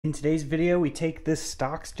In today's video, we take this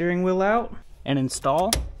stock steering wheel out and install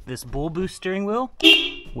this bullboost steering wheel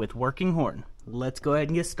with working horn. Let's go ahead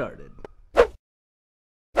and get started.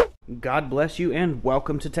 God bless you and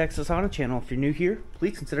welcome to Texas Auto Channel. If you're new here,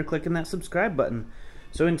 please consider clicking that subscribe button.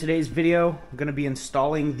 So in today's video, I'm going to be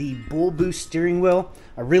installing the bullboost steering wheel.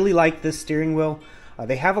 I really like this steering wheel.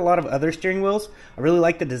 They have a lot of other steering wheels. I really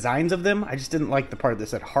like the designs of them. I just didn't like the part that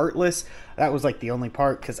said heartless. That was like the only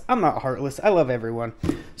part because I'm not heartless. I love everyone.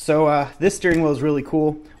 So this steering wheel is really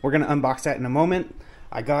cool. We're going to unbox that in a moment.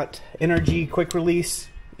 I got NRG quick release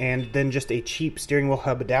and then just a cheap steering wheel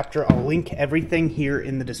hub adapter. I'll link everything here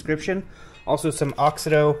in the description. Also some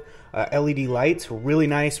Oxido LED lights, really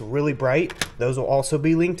nice, really bright. Those will also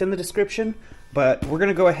be linked in the description. But we're going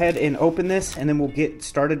to go ahead and open this and then we'll get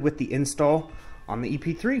started with the install on the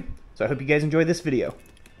EP3. So I hope you guys enjoy this video.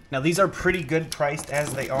 Now these are pretty good priced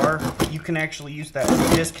as they are. You can actually use that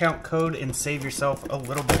discount code and save yourself a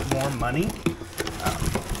little bit more money.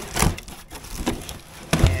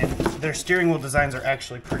 And their steering wheel designs are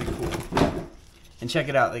actually pretty cool. And check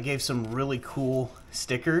it out, they gave some really cool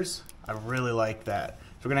stickers. I really like that.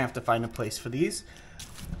 So we're gonna have to find a place for these.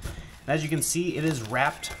 And as you can see, it is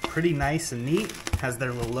wrapped pretty nice and neat. Has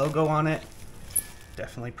their little logo on it.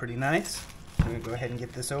 Definitely pretty nice. I'm going to go ahead and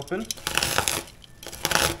get this open.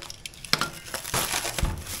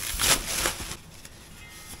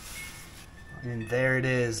 And there it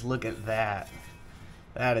is. Look at that.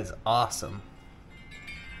 That is awesome.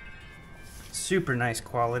 Super nice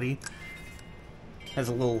quality. Has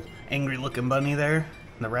a little angry looking bunny there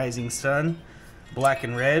in the rising sun. Black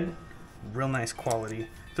and red. Real nice quality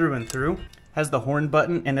through and through. Has the horn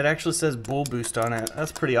button and it actually says bullboost on it.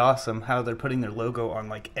 That's pretty awesome how they're putting their logo on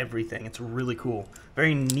like everything. It's really cool.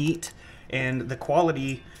 Very neat, and the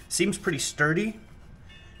quality seems pretty sturdy.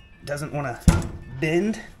 Doesn't want to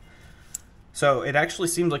bend. So it actually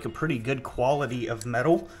seems like a pretty good quality of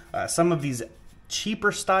metal. Some of these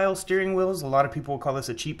cheaper style steering wheels, a lot of people will call this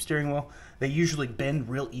a cheap steering wheel, they usually bend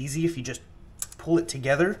real easy if you just pull it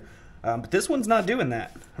together. But this one's not doing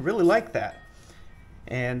that. I really like that.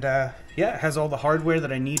 And yeah, it has all the hardware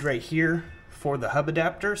that I need right here for the hub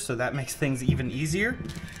adapter, so that makes things even easier.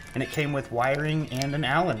 And it came with wiring and an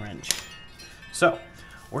Allen wrench. So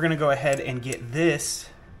we're gonna go ahead and get this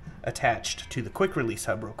attached to the quick release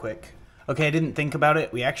hub real quick. Okay, I didn't think about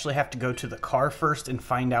it. We actually have to go to the car first and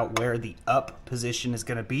find out where the up position is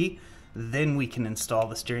gonna be. Then we can install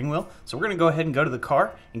the steering wheel. So we're gonna go ahead and go to the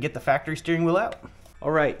car and get the factory steering wheel out.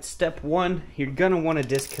 Alright, step one, you're going to want to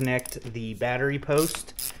disconnect the battery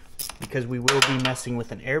post because we will be messing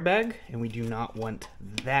with an airbag and we do not want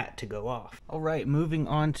that to go off. Alright, moving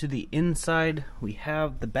on to the inside, we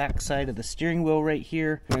have the back side of the steering wheel right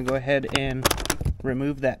here. I'm going to go ahead and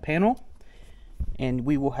remove that panel and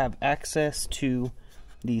we will have access to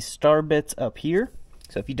these star bits up here.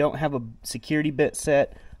 So if you don't have a security bit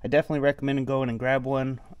set, I definitely recommend going and grab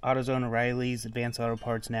one. AutoZone, O'Reilly's, Advanced Auto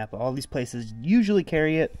Parts, Napa, all these places usually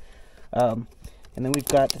carry it. And then we've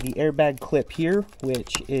got the airbag clip here,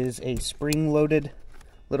 which is a spring-loaded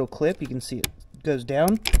little clip. You can see it goes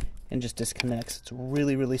down and just disconnects. It's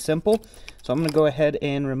really, really simple. So I'm going to go ahead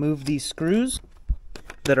and remove these screws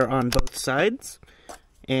that are on both sides,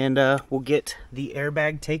 and we'll get the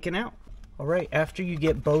airbag taken out. Alright, after you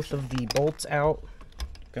get both of the bolts out,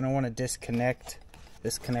 you're going to want to disconnect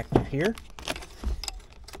this connector here.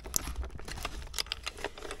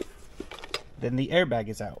 Then the airbag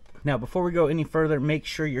is out. Now before we go any further, make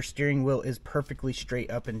sure your steering wheel is perfectly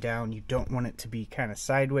straight up and down. You don't want it to be kind of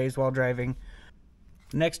sideways while driving.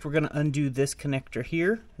 Next we're going to undo this connector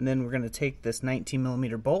here, and then we're going to take this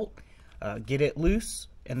 19mm bolt, get it loose,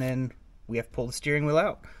 and then we have to pull the steering wheel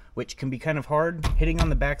out, which can be kind of hard. Hitting on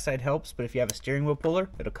the backside helps, but if you have a steering wheel puller,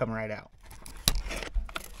 it'll come right out.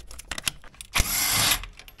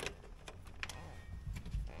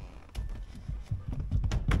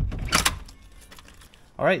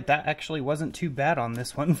 Alright, that actually wasn't too bad on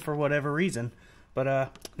this one for whatever reason. But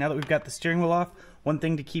now that we've got the steering wheel off, one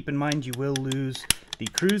thing to keep in mind, you will lose the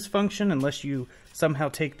cruise function unless you somehow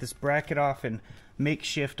take this bracket off and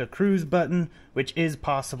makeshift a cruise button, which is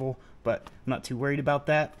possible, but I'm not too worried about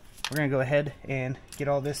that. We're going to go ahead and get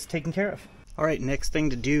all this taken care of. Alright, next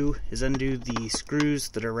thing to do is undo the screws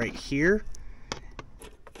that are right here.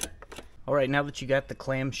 Alright, now that you got the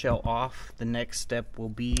clamshell off, the next step will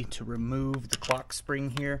be to remove the clock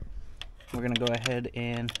spring here. We're going to go ahead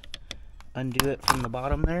and undo it from the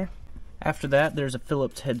bottom there. After that, there's a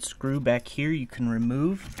Phillips head screw back here you can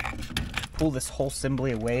remove. Pull this whole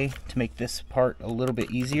assembly away to make this part a little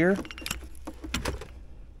bit easier.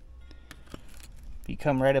 You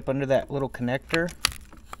come right up under that little connector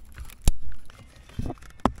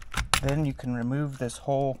Then you can remove this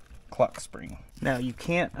whole cluck spring. Now you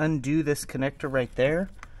can't undo this connector right there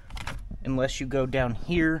unless you go down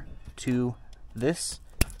here to this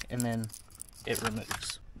and then it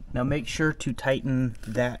removes. Now make sure to tighten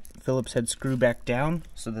that Phillips head screw back down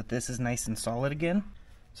so that this is nice and solid again.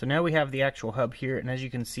 So now we have the actual hub here, and as you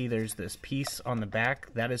can see there's this piece on the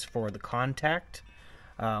back that is for the contact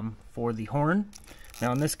for the horn.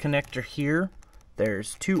 Now on this connector here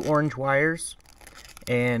there's 2 orange wires,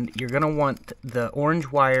 and you're gonna want the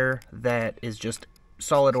orange wire that is just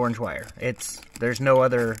solid orange wire. There's no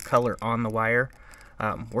other color on the wire.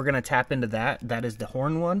 We're gonna tap into that. That is the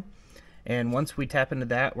horn one. And once we tap into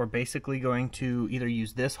that, we're basically going to either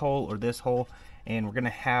use this hole or this hole, and we're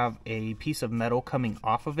gonna have a piece of metal coming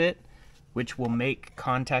off of it, which will make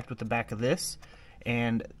contact with the back of this,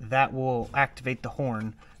 and that will activate the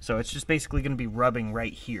horn. So it's just basically gonna be rubbing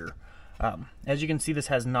right here. As you can see, this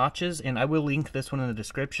has notches, and I will link this one in the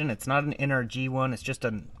description. It's not an NRG one, it's just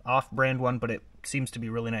an off-brand one, but it seems to be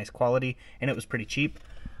really nice quality, and it was pretty cheap.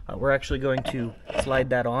 We're actually going to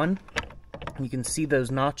slide that on. You can see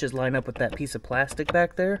those notches line up with that piece of plastic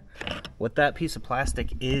back there. What that piece of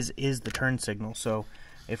plastic is the turn signal. So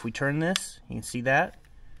if we turn this, you can see that,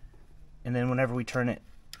 and then whenever we turn it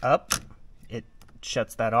up, it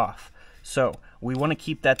shuts that off. So we want to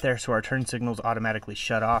keep that there so our turn signals automatically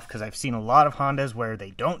shut off, because I've seen a lot of Hondas where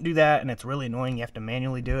they don't do that and it's really annoying. You have to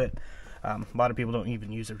manually do it. A lot of people don't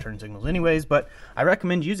even use their turn signals anyways, but I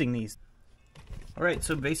recommend using these. Alright,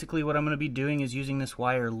 so basically what I'm going to be doing is using this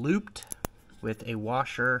wire looped with a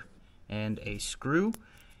washer and a screw.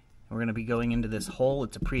 We're going to be going into this hole.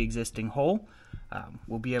 It's a pre-existing hole.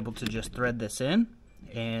 We'll be able to just thread this in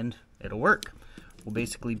and it'll work. We'll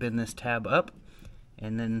basically bend this tab up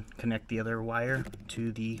and then connect the other wire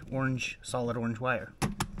to the orange, solid orange wire.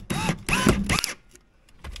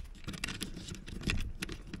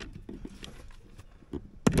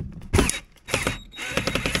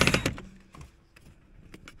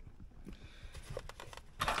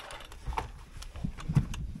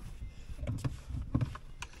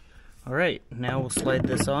 Alright, now we'll slide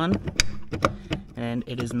this on, and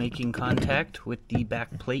it is making contact with the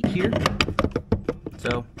back plate here.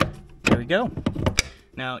 So, there we go.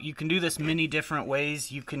 Now, you can do this many different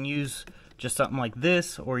ways. You can use just something like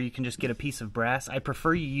this, or you can just get a piece of brass. I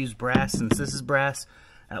prefer you use brass since this is brass.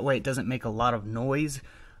 That way it doesn't make a lot of noise,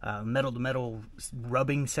 metal to metal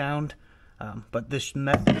rubbing sound. But this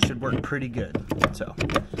method should work pretty good. So,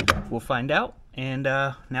 we'll find out. And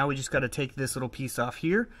now we just got to take this little piece off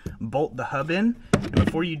here, bolt the hub in, and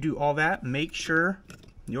before you do all that, make sure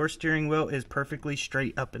your steering wheel is perfectly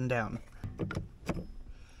straight up and down.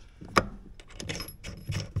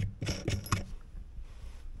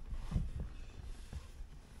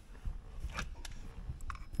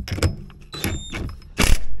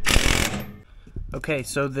 Okay,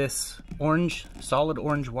 so this orange, solid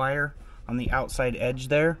orange wire on the outside edge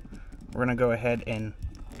there, we're going to go ahead and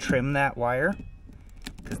trim that wire,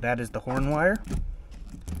 because that is the horn wire.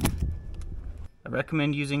 I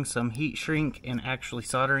recommend using some heat shrink and actually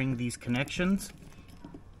soldering these connections.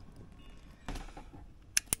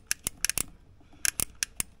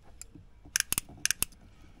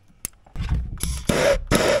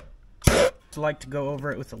 I like to go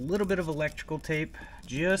over it with a little bit of electrical tape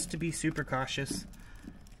just to be super cautious.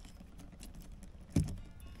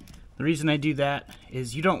 The reason I do that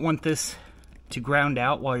is you don't want this to ground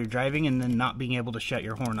out while you're driving and then not being able to shut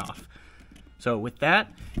your horn off. So with that,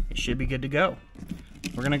 it should be good to go.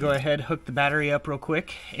 We're gonna go ahead, hook the battery up real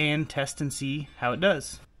quick and test and see how it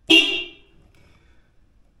does.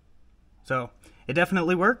 So it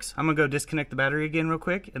definitely works. I'm gonna go disconnect the battery again real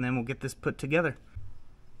quick and then we'll get this put together.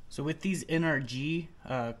 So with these NRG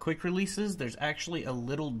quick releases, there's actually a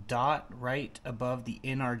little dot right above the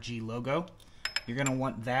NRG logo. You're gonna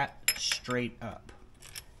want that straight up.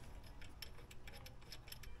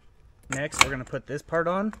 Next, we're going to put this part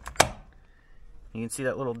on. You can see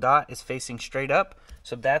that little dot is facing straight up,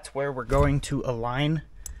 so that's where we're going to align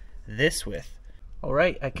this with.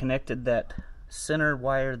 Alright, I connected that center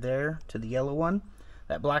wire there to the yellow one.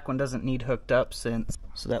 That black one doesn't need hooked up so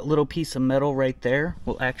that little piece of metal right there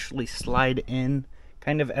will actually slide in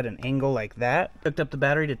kind of at an angle like that. Hooked up the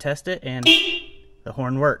battery to test it and the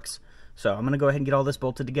horn works. So I'm going to go ahead and get all this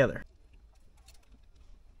bolted together.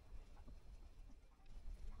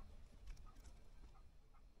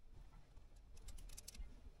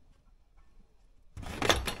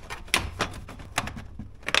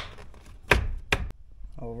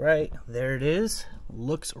 Alright, there it is.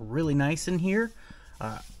 Looks really nice in here.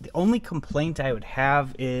 The only complaint I would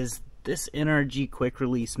have is this NRG quick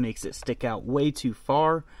release makes it stick out way too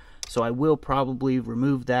far. so I will probably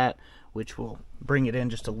remove that, which will bring it in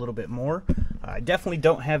just a little bit more. I definitely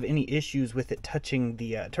don't have any issues with it touching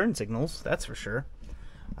the turn signals, that's for sure.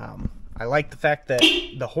 I like the fact that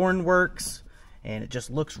the horn works, and it just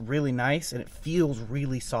looks really nice, and it feels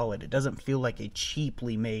really solid. It doesn't feel like a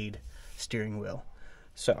cheaply made steering wheel.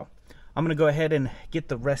 So I'm gonna go ahead and get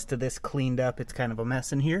the rest of this cleaned up. It's kind of a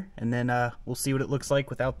mess in here, and then we'll see what it looks like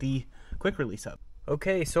without the quick release hub.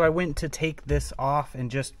 Okay, so I went to take this off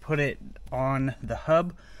and just put it on the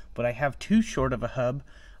hub, but I have too short of a hub.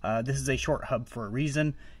 This is a short hub for a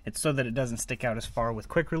reason. It's so that it doesn't stick out as far with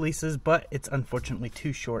quick releases, but it's unfortunately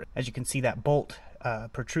too short. As you can see, that bolt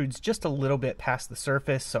protrudes just a little bit past the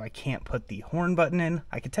surface, so I can't put the horn button in.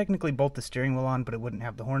 I could technically bolt the steering wheel on, but it wouldn't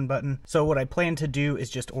have the horn button. So what I plan to do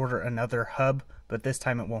is just order another hub, but this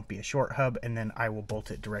time it won't be a short hub, and then I will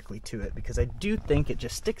bolt it directly to it, because I do think it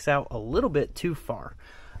just sticks out a little bit too far,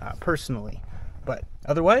 personally. But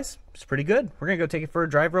otherwise, it's pretty good. We're gonna go take it for a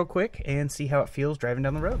drive real quick and see how it feels driving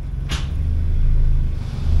down the road.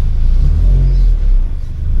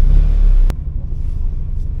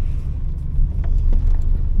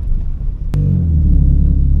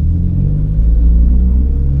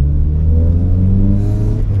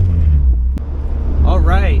 All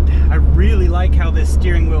right, I really like how this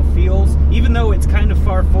steering wheel feels. Even though it's kind of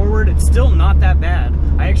far forward, it's still not that bad.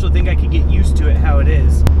 I actually think I could get used to it how it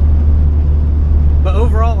is. But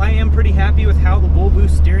overall, I am pretty happy with how the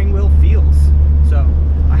bullboost steering wheel feels. So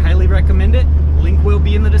I highly recommend it. Link will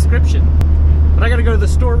be in the description. But I gotta go to the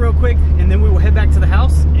store real quick, and then we will head back to the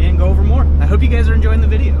house and go over more. I hope you guys are enjoying the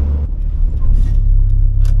video.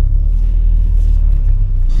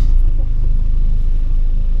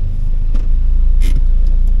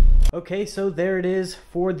 Okay, so there it is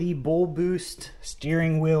for the bullboost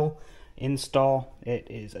steering wheel install. It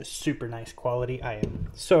is a super nice quality. I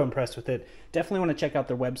am so impressed with it. Definitely want to check out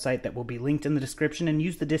their website that will be linked in the description, and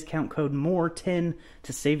use the discount code MORE10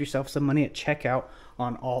 to save yourself some money at checkout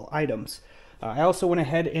on all items. I also went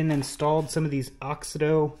ahead and installed some of these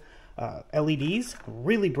Oxido LEDs.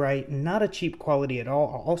 Really bright, not a cheap quality at all.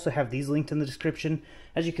 I'll also have these linked in the description.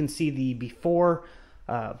 As you can see, the before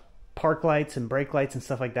park lights and brake lights and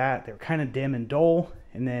stuff like that, they're kind of dim and dull.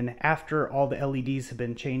 And then after all the LEDs have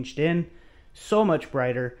been changed in, so much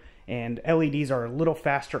brighter, and LEDs are a little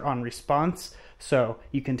faster on response, so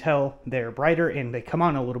you can tell they're brighter and they come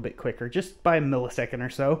on a little bit quicker, just by a millisecond or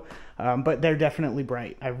so, but they're definitely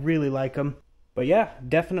bright. I really like them. But yeah,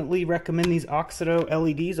 definitely recommend these Oxido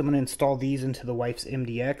LEDs. I'm going to install these into the wife's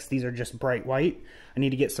MDX. These are just bright white. I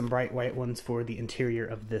need to get some bright white ones for the interior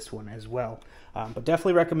of this one as well. But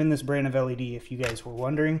definitely recommend this brand of LED if you guys were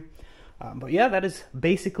wondering. But yeah, that is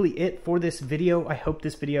basically it for this video. I hope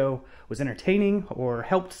this video was entertaining or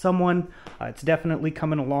helped someone. It's definitely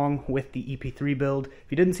coming along with the EP3 build. If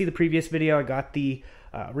you didn't see the previous video, I got the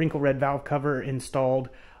wrinkle red valve cover installed.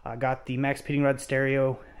 I got the max pitting rod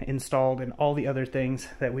stereo installed, and all the other things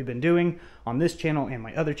that we've been doing on this channel and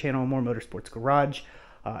my other channel, More Motorsports Garage.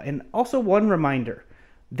 And also one reminder,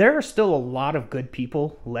 there are still a lot of good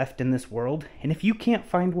people left in this world, and if you can't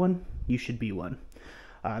find one, you should be one.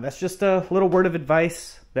 That's just a little word of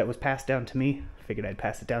advice that was passed down to me. I figured I'd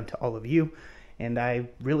pass it down to all of you, and I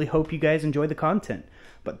really hope you guys enjoy the content.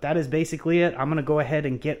 But that is basically it. I'm going to go ahead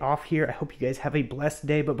and get off here. I hope you guys have a blessed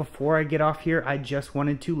day, but before I get off here, I just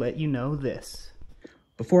wanted to let you know this.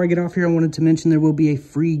 Before I get off here, I wanted to mention there will be a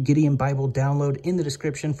free Gideon Bible download in the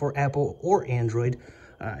description for Apple or Android.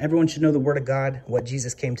 Everyone should know the Word of God, what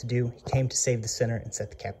Jesus came to do. He came to save the sinner and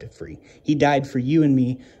set the captive free. He died for you and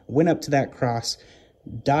me, went up to that cross,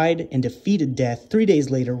 died and defeated death, 3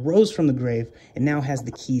 days later, rose from the grave, and now has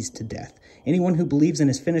the keys to death. Anyone who believes in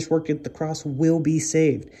his finished work at the cross will be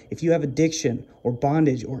saved. If you have addiction or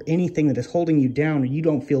bondage or anything that is holding you down or you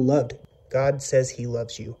don't feel loved, God says he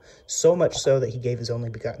loves you, so much so that he gave his only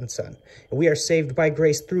begotten Son. And we are saved by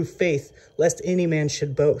grace through faith, lest any man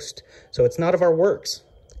should boast. So it's not of our works,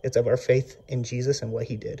 it's of our faith in Jesus and what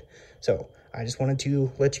he did. So I just wanted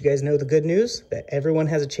to let you guys know the good news, that everyone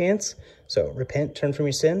has a chance. So repent, turn from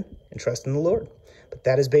your sin, and trust in the Lord. But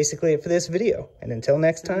that is basically it for this video. And until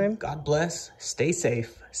next time, God bless, stay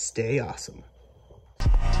safe, stay awesome.